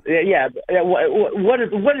 yeah. Yeah. What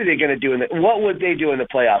are they going to do? What would they do in the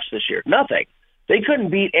playoffs this year? Nothing. They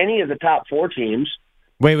couldn't beat any of the top 4 teams.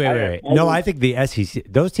 Wait. No, I think the SEC,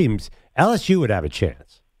 those teams, LSU would have a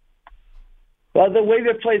chance. Well, the way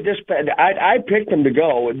they played this, I picked them to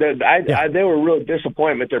go. They were a real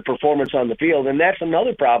disappointment, their performance on the field, and that's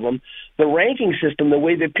another problem. The ranking system, the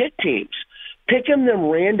way they pick teams, picking them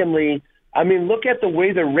randomly. I mean, look at the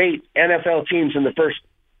way they rate NFL teams in the first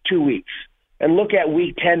 2 weeks, and look at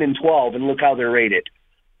week 10 and 12, and look how they're rated.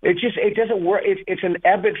 It doesn't work. It's an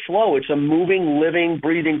ebb and flow. It's a moving, living,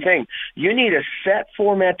 breathing thing. You need a set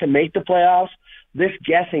format to make the playoffs. This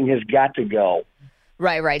guessing has got to go.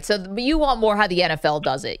 Right. So you want more how the NFL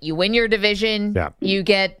does it. You win your division, you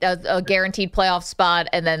get a guaranteed playoff spot,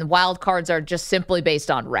 and then wild cards are just simply based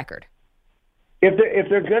on record. If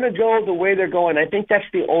they're going to go the way they're going, I think that's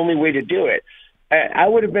the only way to do it. I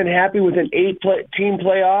would have been happy with an 8-team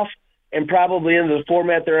playoff and probably into the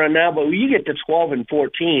format they're on now. But when you get to 12 and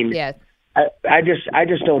 14, I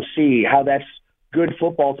just don't see how that's good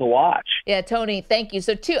football to watch. Yeah, Tony, thank you.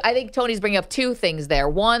 So I think Tony's bringing up 2 things there.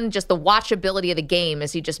 One, just the watchability of the game,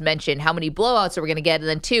 as he just mentioned. How many blowouts are we going to get? And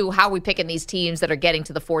then 2, how are we picking these teams that are getting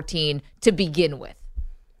to the 14 to begin with?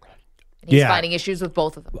 And he's finding issues with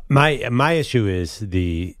both of them. My issue is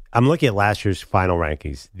I'm looking at last year's final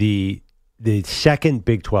rankings. The second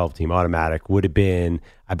Big 12 team automatic would have been,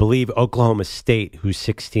 I believe, Oklahoma State, who's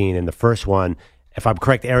 16, and the first one, if I'm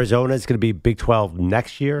correct, Arizona is going to be Big 12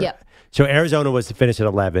 next year. Yeah. So Arizona was to finish at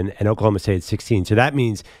 11 and Oklahoma State at 16. So that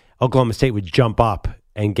means Oklahoma State would jump up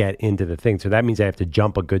and get into the thing. So that means they have to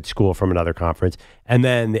jump a good school from another conference. And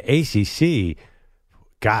then the ACC,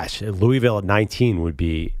 gosh, Louisville at 19 would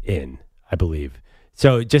be in, I believe.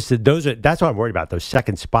 So that's what I'm worried about, those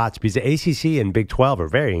second spots, because the ACC and Big 12 are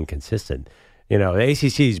very inconsistent. You know, the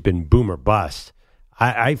ACC has been boom or bust.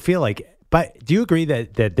 I feel like But do you agree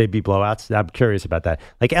that they'd be blowouts? I'm curious about that.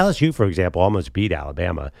 Like LSU, for example, almost beat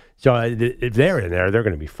Alabama. So if they're in there, they're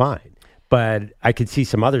going to be fine. But I could see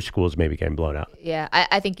some other schools maybe getting blown out. Yeah,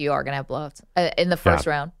 I think you are going to have blowouts in the first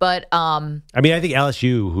round. But I mean, I think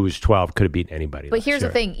LSU, who's 12, could have beaten anybody. But here's the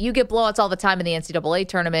thing. You get blowouts all the time in the NCAA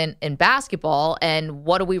tournament in basketball, and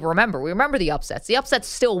what do we remember? We remember the upsets. The upsets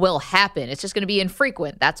still will happen. It's just going to be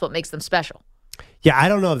infrequent. That's what makes them special. Yeah, I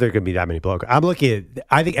don't know if there could be that many blowouts. I'm looking at,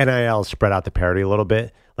 I think NIL spread out the parity a little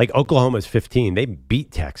bit. Like Oklahoma's 15. They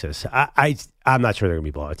beat Texas. I'm not sure they're going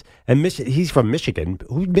to be blowouts. And he's from Michigan.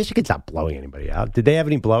 Michigan's not blowing anybody out. Did they have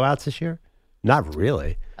any blowouts this year? Not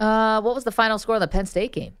really. What was the final score of the Penn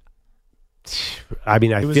State game? I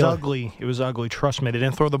mean, it was ugly. It was ugly. Trust me. They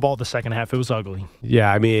didn't throw the ball the second half. It was ugly.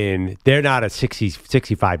 Yeah, I mean, they're not a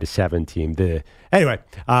 65-7 team. Anyway,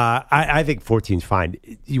 I think 14's fine.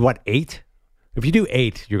 You want 8? If you do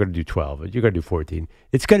 8, you're going to do 12. You're going to do 14.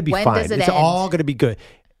 It's going to be fine. It's all going to be good.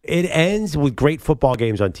 It ends with great football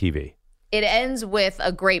games on TV. It ends with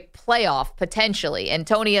a great playoff, potentially. And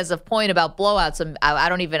Tony has a point about blowouts. And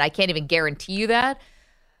I can't even guarantee you that.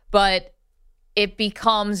 But it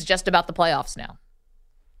becomes just about the playoffs now.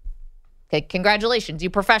 Okay, congratulations. You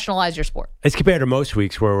professionalize your sport. It's compared to most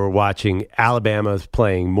weeks where we're watching Alabama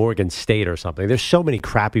playing Morgan State or something. There's so many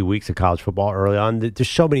crappy weeks of college football early on. There's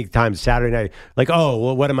so many times Saturday night, like, oh,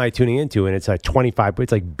 well, what am I tuning into? And it's like 25.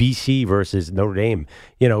 It's like BC versus Notre Dame.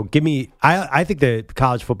 I think the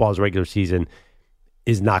college football's regular season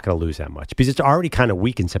is not going to lose that much because it's already kind of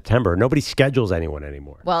weak in September. Nobody schedules anyone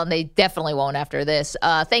anymore. Well, and they definitely won't after this.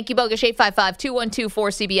 Thank you, Bogush.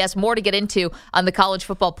 855-212-4CBS. More to get into on the college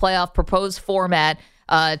football playoff proposed format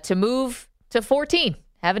to move to 14.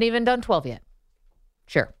 Haven't even done 12 yet.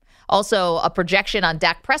 Sure. Also, a projection on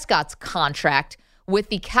Dak Prescott's contract with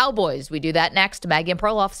the Cowboys. We do that next. Maggie and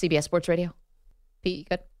Perloff, CBS Sports Radio. Pete,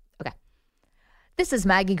 good? Okay. This is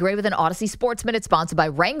Maggie Gray with an Odyssey Sports Minute sponsored by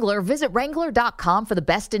Wrangler. Visit Wrangler.com for the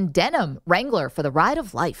best in denim. Wrangler for the ride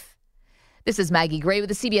of life. This is Maggie Gray with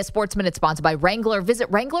the CBS Sports Minute sponsored by Wrangler. Visit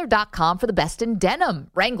Wrangler.com for the best in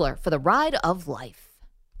denim. Wrangler for the ride of life.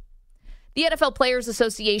 The NFL Players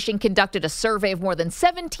Association conducted a survey of more than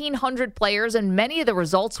 1,700 players, and many of the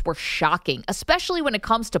results were shocking, especially when it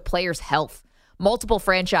comes to players' health. Multiple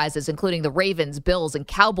franchises, including the Ravens, Bills, and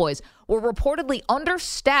Cowboys, were reportedly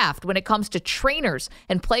understaffed when it comes to trainers,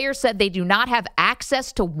 and players said they do not have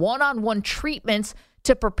access to one-on-one treatments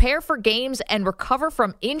to prepare for games and recover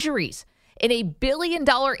from injuries. In a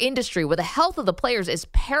billion-dollar industry where the health of the players is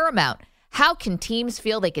paramount, how can teams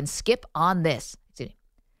feel they can skip on this?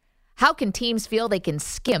 How can teams feel they can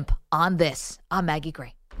skimp on this? I'm Maggie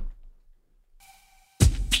Gray.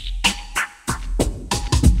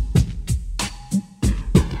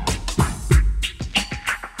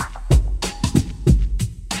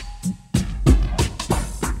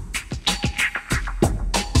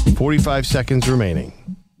 .45 seconds remaining.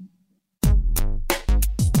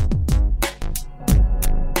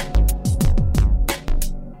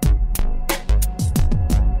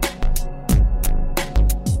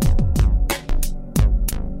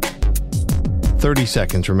 .30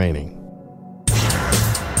 seconds remaining.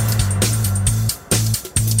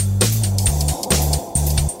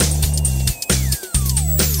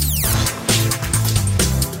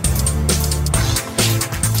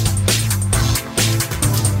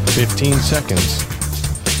 .15 seconds.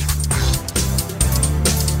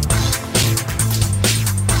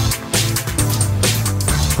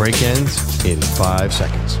 Break ends in 5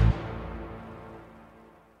 seconds.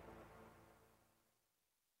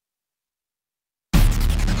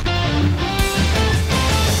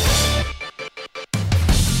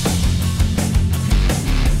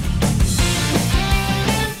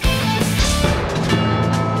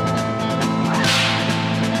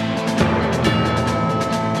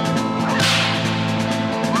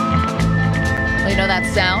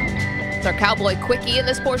 Sound. It's our Cowboy Quickie, and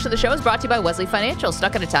this portion of the show is brought to you by Wesley Financial.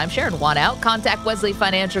 Stuck in a timeshare and want out? Contact Wesley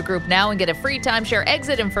Financial Group now and get a free timeshare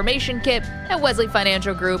exit information kit at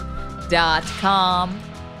wesleyfinancialgroup.com.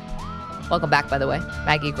 Welcome back, by the way.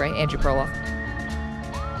 Maggie Gray, Andrew Perloff.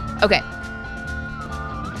 Okay.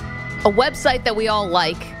 A website that we all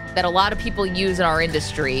like, that a lot of people use in our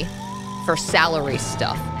industry for salary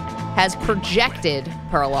stuff, has projected,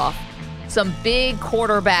 Perloff, some big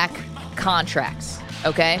quarterback contracts.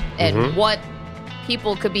 Okay? And what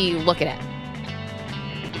people could be looking at.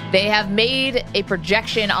 They have made a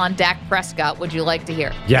projection on Dak Prescott. Would you like to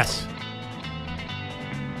hear? Yes.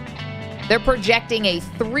 They're projecting a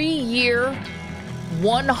 3-year,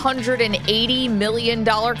 $180 million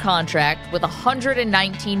contract with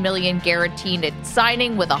 $119 million guaranteed at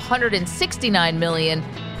signing, with $169 million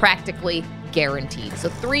practically guaranteed. So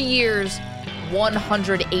 3 years,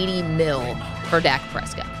 $180 million for Dak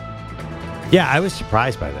Prescott. Yeah, I was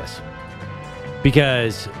surprised by this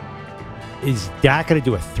because is Dak going to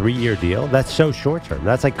do a 3-year deal? That's so short term.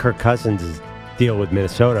 That's like Kirk Cousins' deal with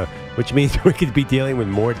Minnesota, which means we could be dealing with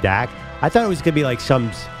more Dak. I thought it was going to be like some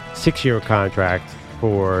 6-year contract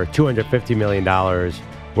for $250 million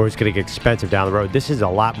where it's going to get expensive down the road. This is a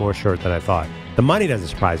lot more short than I thought. The money doesn't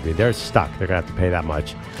surprise me. They're stuck. They're going to have to pay that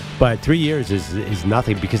much. But 3 years is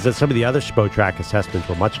nothing because some of the other Spotrac assessments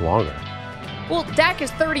were much longer. Well, Dak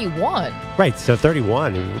is 31. Right, so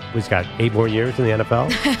 31. He's got 8 more years in the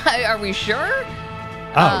NFL. Are we sure?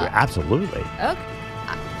 Absolutely.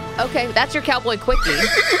 Okay, that's your cowboy quickie.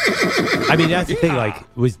 I mean, that's the thing. Like,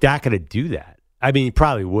 was Dak going to do that? I mean, he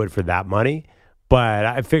probably would for that money, but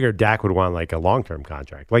I figured Dak would want like a long-term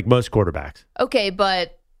contract, like most quarterbacks. Okay,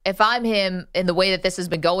 but if I'm him, in the way that this has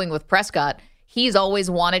been going with Prescott, he's always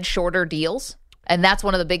wanted shorter deals. And that's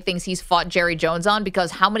one of the big things he's fought Jerry Jones on, because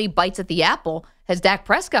how many bites at the apple has Dak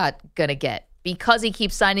Prescott going to get? Because he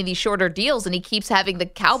keeps signing these shorter deals and he keeps having the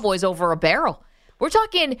Cowboys over a barrel. We're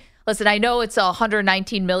talking, listen, I know it's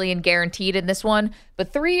 $119 million guaranteed in this one,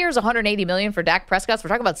 but 3 years, $180 million for Dak Prescott. So we're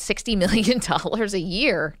talking about $60 million a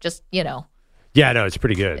year. Just, Yeah, no, it's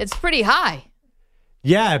pretty good. It's pretty high.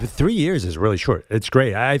 Yeah, but 3 years is really short. It's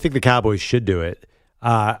great. I think the Cowboys should do it.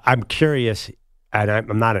 I'm curious, and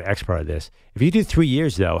I'm not an expert at this. If you do 3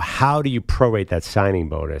 years, though, how do you prorate that signing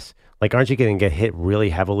bonus? Like, aren't you going to get hit really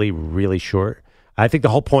heavily, really short? I think the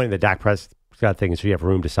whole point of the Dak Prescott thing is so you have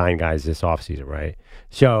room to sign guys this offseason, right?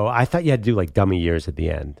 So I thought you had to do, like, dummy years at the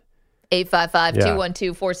end.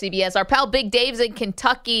 855-212-4CBS. Our pal Big Dave's in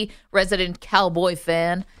Kentucky, resident Cowboy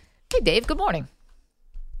fan. Hey, Dave, good morning.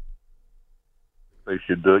 They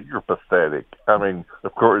should do it. You're pathetic. I mean,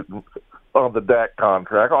 of course, on the Dak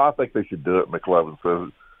contract, I think they should do it. McLevin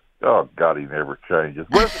says, oh, God, he never changes.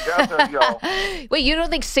 Listen, guys, tell y'all. Wait, you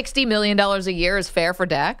don't think $60 million a year is fair for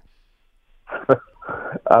Dak?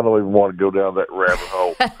 I don't even want to go down that rabbit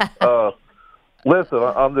hole. Listen,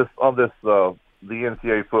 on this the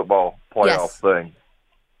NCAA football playoff thing.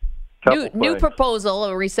 New proposal.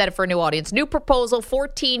 I'll reset it for a new audience. New proposal,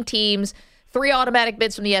 14 teams, 3 automatic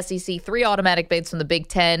bids from the SEC, 3 automatic bids from the Big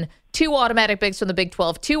Ten, 2 automatic bids from the Big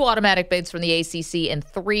 12, 2 automatic bids from the ACC, and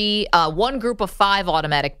 1 group of 5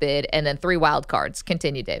 automatic bid, and then 3 wild cards.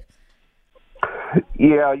 Continue, Dave.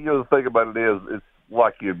 Yeah, the thing about it is, it's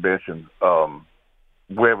like you had mentioned,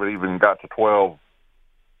 we haven't even got to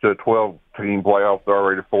 12-team playoffs. They're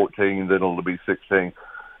already 14, then it'll be 16.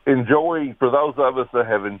 For those of us that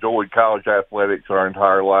have enjoyed college athletics our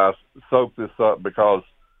entire lives, soak this up, because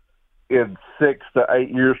in 6 to 8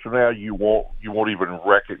 years from now, you won't even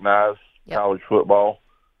recognize college football.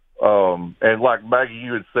 And like Maggie,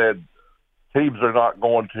 you had said, teams are not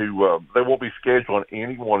going to, they won't be scheduling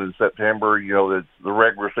anyone in September. It's the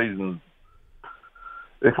regular season.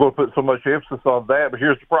 It's going to put so much emphasis on that. But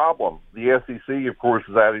here's the problem. The SEC, of course,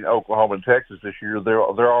 is adding Oklahoma and Texas this year. They're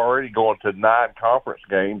already going to 9 conference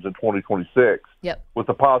games in 2026, with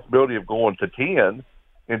the possibility of going to 10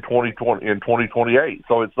 in 2028.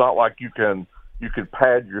 So it's not like you can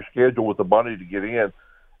pad your schedule with the money to get in.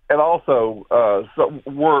 And also,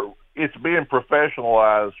 it's being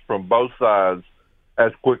professionalized from both sides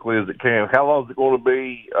as quickly as it can. How long is it going to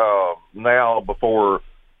be now before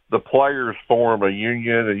the players form a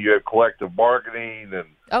union and you have collective bargaining? And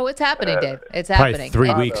it's happening, Dave. It's happening.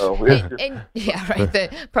 3 weeks. Yeah, right. The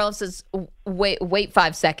Perloff says, wait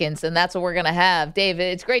 5 seconds, and that's what we're going to have. Dave,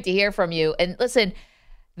 it's great to hear from you. And listen,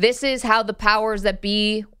 this is how the powers that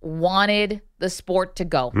be wanted the sport to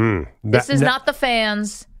go. This is not the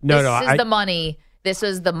fans. This is the money. This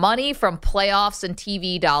is the money from playoffs and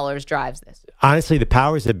TV dollars drives this. Honestly, the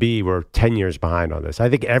powers that be were 10 years behind on this. I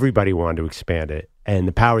think everybody wanted to expand it, and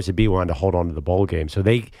the powers that be wanted to hold on to the bowl game. So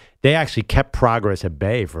they actually kept progress at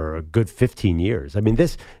bay for a good 15 years. I mean,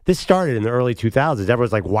 this started in the early 2000s.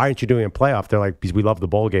 Everyone's like, why aren't you doing a playoff? They're like, because we love the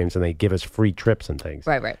bowl games, and they give us free trips and things.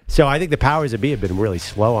 Right. So I think the powers that be have been really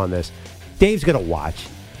slow on this. Dave's going to watch.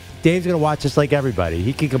 Dave's going to watch just like everybody.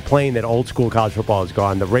 He can complain that old school college football is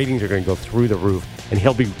gone. The ratings are going to go through the roof, and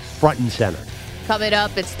he'll be front and center. Coming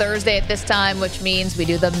up, it's Thursday at this time, which means we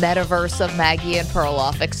do the metaverse of Maggie and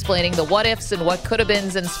Perloff, explaining the what-ifs and what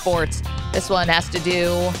could-have-beens in sports. This one has to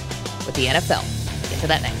do with the NFL. Get to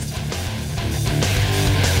that next.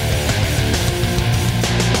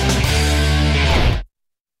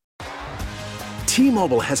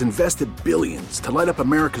 T-Mobile has invested billions to light up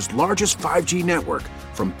America's largest 5G network,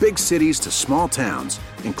 from big cities to small towns,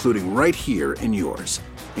 including right here in yours.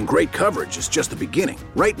 And great coverage is just the beginning.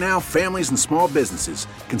 Right now, families and small businesses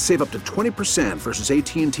can save up to 20% versus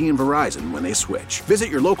AT&T and Verizon when they switch. Visit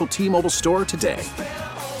your local T-Mobile store today.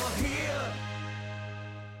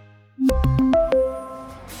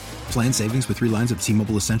 Plan savings with 3 lines of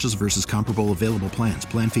T-Mobile Essentials versus comparable available plans.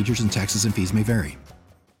 Plan features and taxes and fees may vary.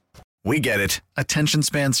 We get it. Attention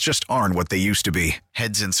spans just aren't what they used to be.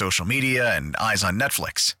 Heads in social media and eyes on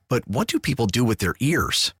Netflix. But what do people do with their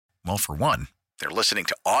ears? Well, for one, they're listening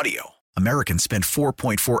to audio. Americans spend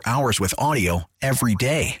 4.4 hours with audio every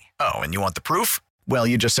day. Oh, and you want the proof? Well,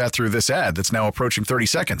 you just sat through this ad that's now approaching 30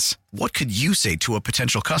 seconds. What could you say to a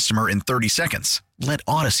potential customer in 30 seconds? Let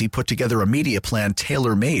Odyssey put together a media plan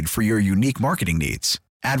tailor-made for your unique marketing needs.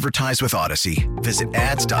 Advertise with Odyssey. Visit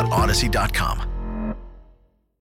ads.odyssey.com.